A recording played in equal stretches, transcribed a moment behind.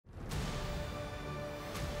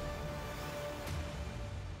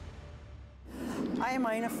I am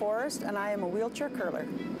Ina Forrest, and I am a wheelchair curler.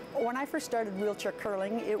 When I first started wheelchair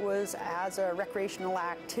curling, it was as a recreational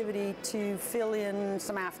activity to fill in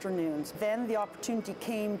some afternoons. Then the opportunity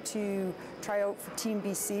came to try out for Team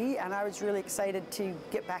BC, and I was really excited to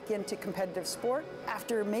get back into competitive sport.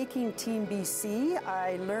 After making Team BC,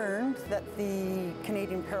 I learned that the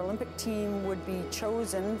Canadian Paralympic team would be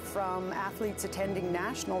chosen from athletes attending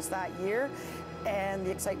nationals that year, and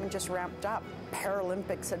the excitement just ramped up.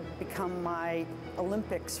 Paralympics had become my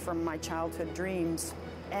Olympics from my childhood dreams,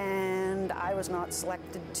 and I was not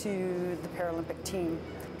selected to the Paralympic team.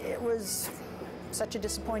 It was such a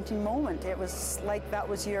disappointing moment. It was like that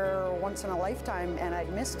was your once in a lifetime, and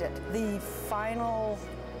I'd missed it. The final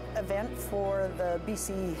event for the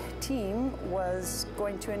BC team was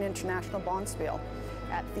going to an international bonspiel.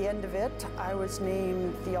 At the end of it, I was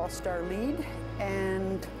named the All-Star lead,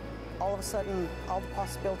 and all of a sudden, all the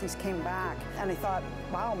possibilities came back, and I thought,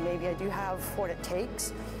 wow, maybe I do have what it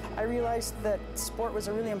takes. I realized that sport was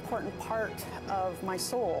a really important part of my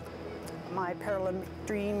soul. My Paralympic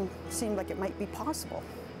dream seemed like it might be possible,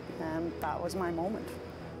 and that was my moment.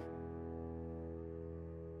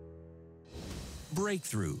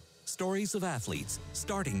 Breakthrough, stories of athletes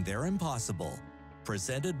starting their impossible.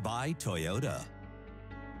 Presented by Toyota.